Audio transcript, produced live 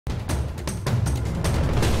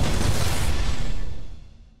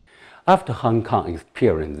After Hong Kong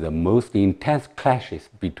experienced the most intense clashes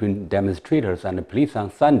between demonstrators and police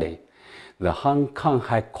on Sunday, the Hong Kong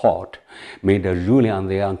High Court made a ruling on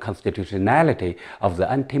the unconstitutionality of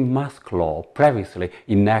the anti-mask law previously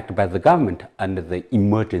enacted by the government under the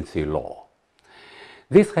emergency law.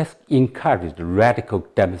 This has encouraged radical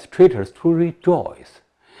demonstrators to rejoice,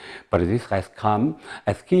 but this has come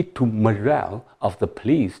as key to morale of the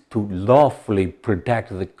police to lawfully protect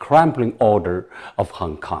the crumbling order of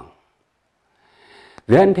Hong Kong.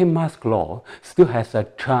 The anti-mask law still has a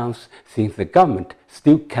chance since the government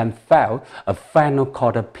still can file a final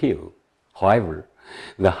court appeal. However,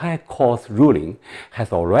 the High Court's ruling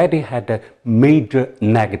has already had a major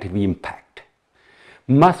negative impact.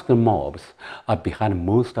 Masked mobs are behind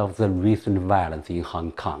most of the recent violence in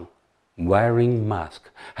Hong Kong. Wearing masks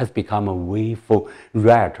has become a way for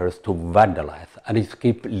rioters to vandalize and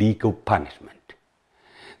escape legal punishment.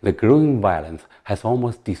 The growing violence has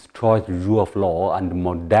almost destroyed the rule of law and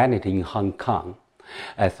modernity in Hong Kong.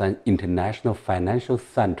 As an international financial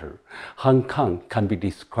center, Hong Kong can be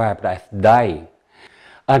described as dying,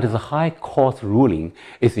 and the High Court's ruling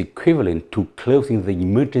is equivalent to closing the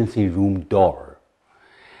emergency room door.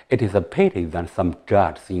 It is a pity that some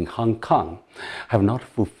judges in Hong Kong have not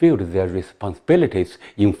fulfilled their responsibilities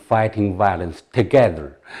in fighting violence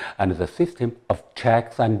together and the system of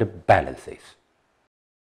checks and balances.